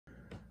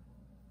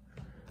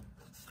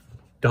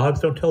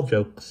Dogs Don't Tell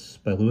Jokes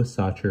by Louis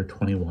Sachar,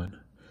 21.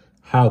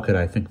 How could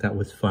I think that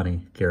was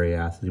funny? Gary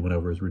asked as he went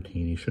over his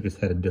routine. He shook his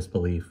head in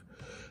disbelief.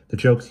 The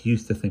jokes he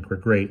used to think were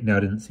great now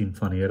didn't seem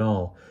funny at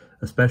all,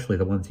 especially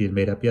the ones he had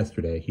made up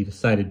yesterday. He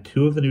decided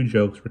 2 of the new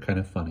jokes were kind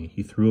of funny.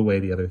 He threw away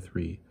the other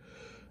 3.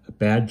 A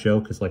bad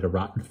joke is like a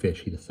rotten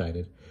fish, he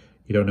decided.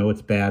 You don't know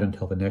it's bad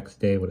until the next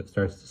day when it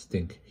starts to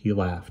stink. He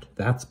laughed.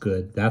 That's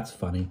good. That's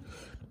funny.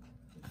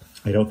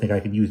 I don't think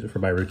I can use it for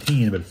my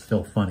routine, but it's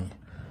still funny.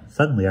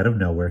 Suddenly, out of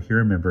nowhere, he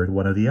remembered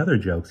one of the other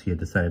jokes he had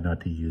decided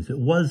not to use. It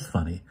was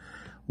funny.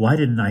 Why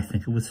didn't I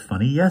think it was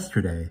funny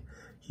yesterday?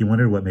 He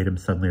wondered what made him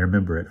suddenly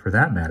remember it. For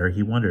that matter,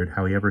 he wondered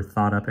how he ever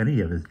thought up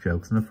any of his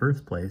jokes in the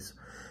first place.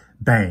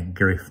 Bang!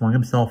 Gary flung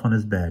himself on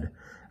his bed,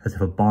 as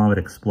if a bomb had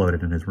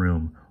exploded in his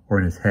room, or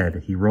in his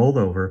head. He rolled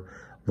over,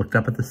 looked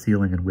up at the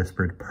ceiling, and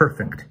whispered,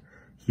 "Perfect!"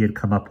 He had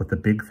come up with the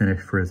big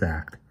finish for his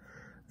act.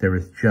 There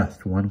was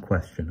just one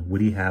question. Would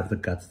he have the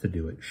guts to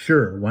do it?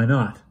 Sure, why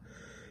not?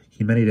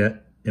 It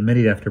meant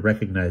he'd have to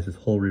recognize his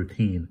whole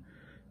routine.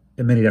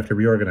 It meant he'd have to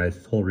reorganize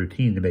his whole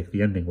routine to make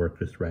the ending work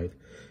just right.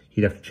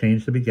 He'd have to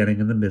change the beginning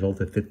and the middle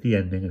to fit the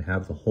ending and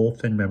have the whole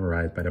thing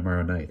memorized by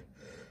tomorrow night.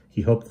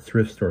 He hoped the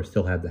thrift store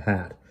still had the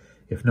hat.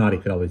 If not, he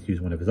could always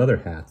use one of his other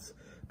hats.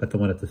 But the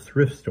one at the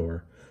thrift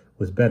store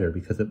was better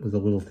because it was a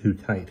little too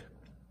tight.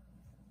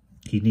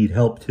 He'd need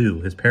help, too.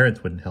 His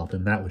parents wouldn't help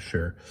him, that was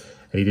sure.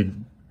 And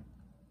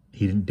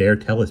he didn't dare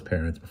tell his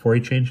parents. Before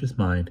he changed his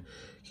mind,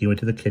 he went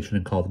to the kitchen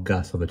and called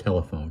Gus on the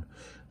telephone.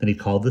 Then he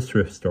called the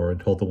thrift store and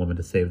told the woman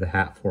to save the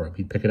hat for him.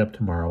 He'd pick it up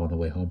tomorrow on the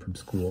way home from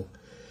school.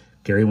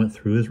 Gary went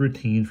through his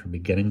routine from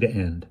beginning to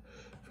end.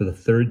 For the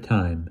 3rd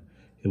time,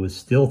 it was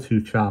still too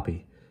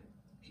choppy.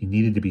 It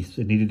needed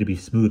to be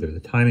smoother. The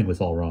timing was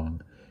all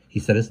wrong.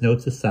 He set his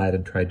notes aside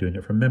and tried doing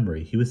it from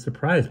memory. He was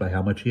surprised by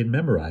how much he had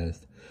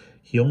memorized.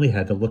 He only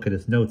had to look at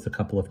his notes a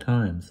couple of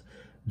times.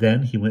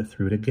 Then he went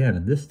through it again,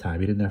 and this time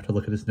he didn't have to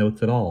look at his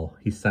notes at all.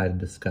 He sighed in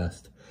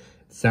disgust.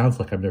 It sounds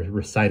like I'm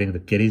reciting the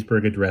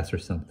Gettysburg Address or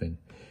something.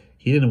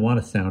 He didn't want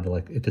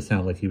it to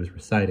sound like he was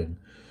reciting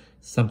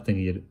something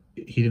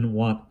he didn't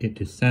want it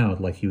to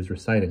sound like he was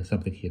reciting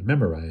something he had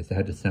memorized. It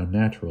had to sound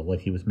natural,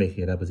 like he was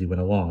making it up as he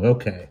went along.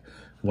 Okay,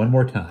 one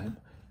more time.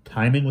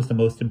 Timing was the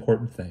most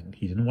important thing.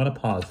 He didn't want to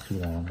pause too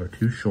long or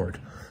too short.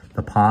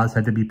 The pause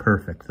had to be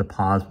perfect. The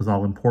pause was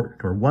all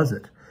important, or was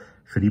it?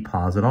 Should he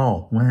pause at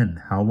all?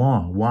 When? How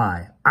long?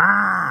 Why?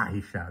 Ah!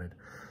 He shouted.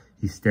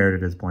 He stared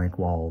at his blank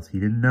walls. He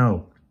didn't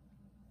know.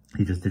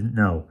 He just didn't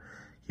know.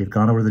 He had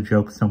gone over the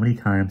joke so many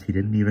times he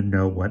didn't even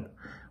know what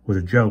was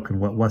a joke and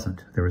what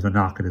wasn't. There was a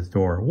knock at his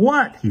door.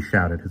 "What?" he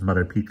shouted. His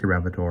mother peeked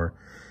around the door.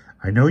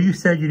 "I know you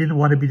said you didn't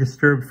want to be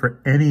disturbed for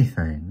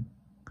anything."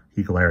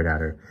 He glared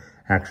at her.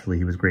 Actually,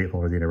 he was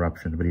grateful for the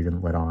interruption, but he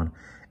didn't let on.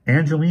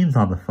 "Angeline's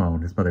on the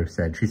phone," his mother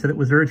said. "She said it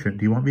was urgent.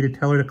 Do you want me to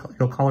tell her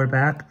he'll call her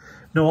back?"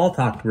 "No, I'll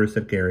talk to her,"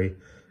 said Gary.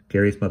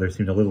 Gary's mother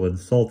seemed a little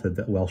insulted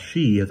that while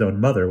she, his own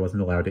mother,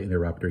 wasn't allowed to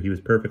interrupt her, he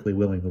was perfectly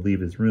willing to leave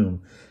his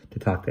room to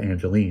talk to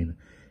Angeline.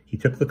 He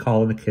took the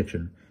call in the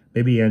kitchen.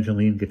 Maybe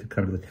Angeline get to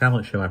come to the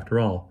talent show after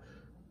all.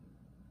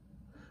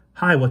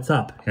 "Hi, what's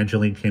up?"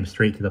 Angeline came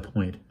straight to the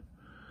point.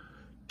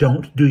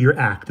 "Don't do your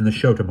act in the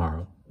show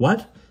tomorrow."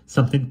 "What?"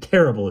 "Something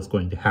terrible is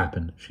going to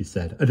happen," she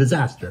said. "A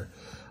disaster."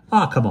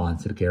 "Ah, come on,"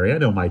 said Gary. "I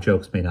know my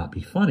jokes may not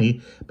be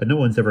funny, but no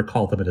one's ever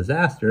called them a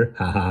disaster."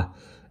 "Ha ha."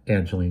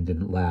 Angeline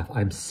didn't laugh.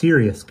 "I'm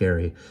serious,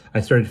 Gary.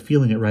 I started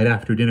feeling it right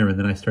after dinner, and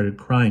then I started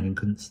crying and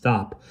couldn't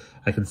stop.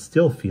 I can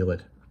still feel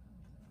it."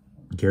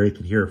 Gary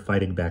could hear her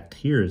fighting back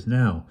tears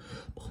now.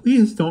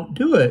 "Please don't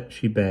do it,"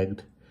 she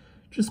begged.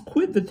 "Just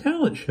quit the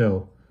talent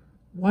show."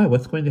 "Why?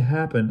 What's going to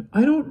happen?"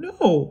 "I don't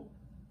know.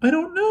 I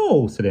don't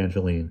know," said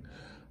Angeline.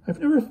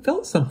 "I've never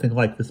felt something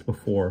like this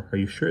before." "Are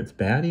you sure it's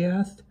bad?" he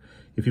asked.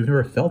 "If you've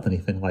never felt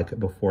anything like it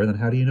before, then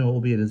how do you know it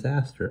will be a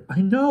disaster?"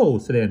 "I know,"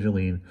 said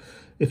Angeline.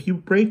 "If you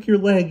break your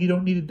leg, you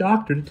don't need a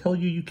doctor to tell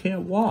you you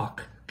can't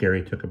walk."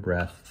 Gary took a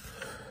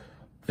breath.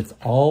 "It's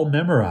all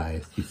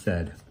memorized," he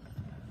said.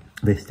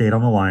 They stayed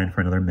on the line for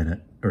another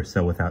minute or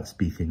so without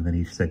speaking. Then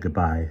each said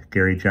goodbye.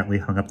 Gary gently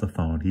hung up the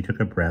phone. He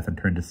took a breath and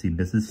turned to see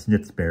Mrs.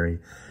 Snitsberry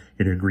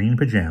in her green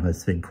pajamas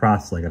sitting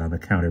cross-legged on the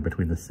counter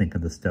between the sink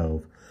and the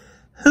stove.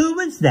 "Who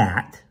was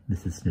that?"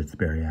 Mrs.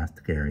 Snitsberry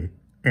asked Gary.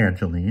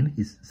 "Angeline,"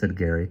 said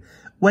Gary.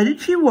 "What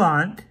did she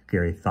want?"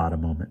 Gary thought a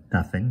moment.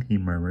 "Nothing," he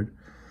murmured.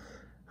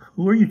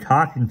 "Who are you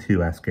talking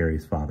to?" asked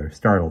Gary's father.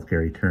 Startled,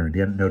 Gary turned. He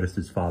hadn't noticed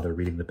his father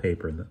reading the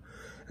paper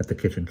at the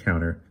kitchen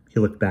counter. He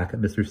looked back at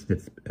Mrs.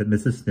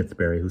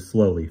 Snitsberry, who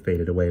slowly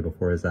faded away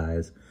before his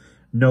eyes.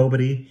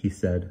 "Nobody," he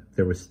said.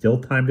 "There was still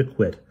time to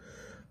quit.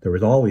 There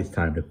was always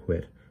time to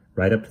quit,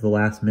 right up to the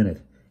last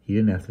minute. He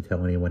didn't have to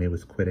tell anyone he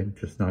was quitting,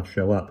 just not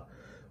show up."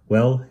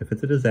 "Well, if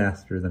it's a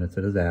disaster, then it's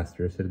a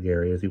disaster," said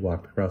Gary as he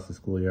walked across the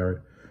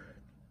schoolyard.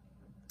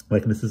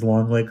 "Like Mrs.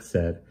 Longlegs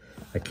said,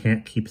 I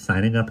can't keep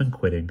signing up and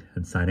quitting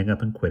and signing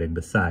up and quitting.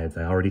 Besides,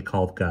 I already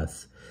called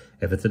Gus.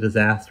 If it's a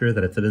disaster,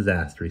 then it's a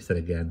disaster," he said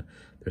again.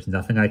 "There's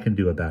nothing I can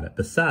do about it.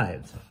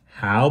 Besides,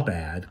 how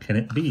bad can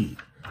it be?"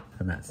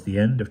 And that's the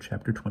end of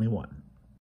chapter 21.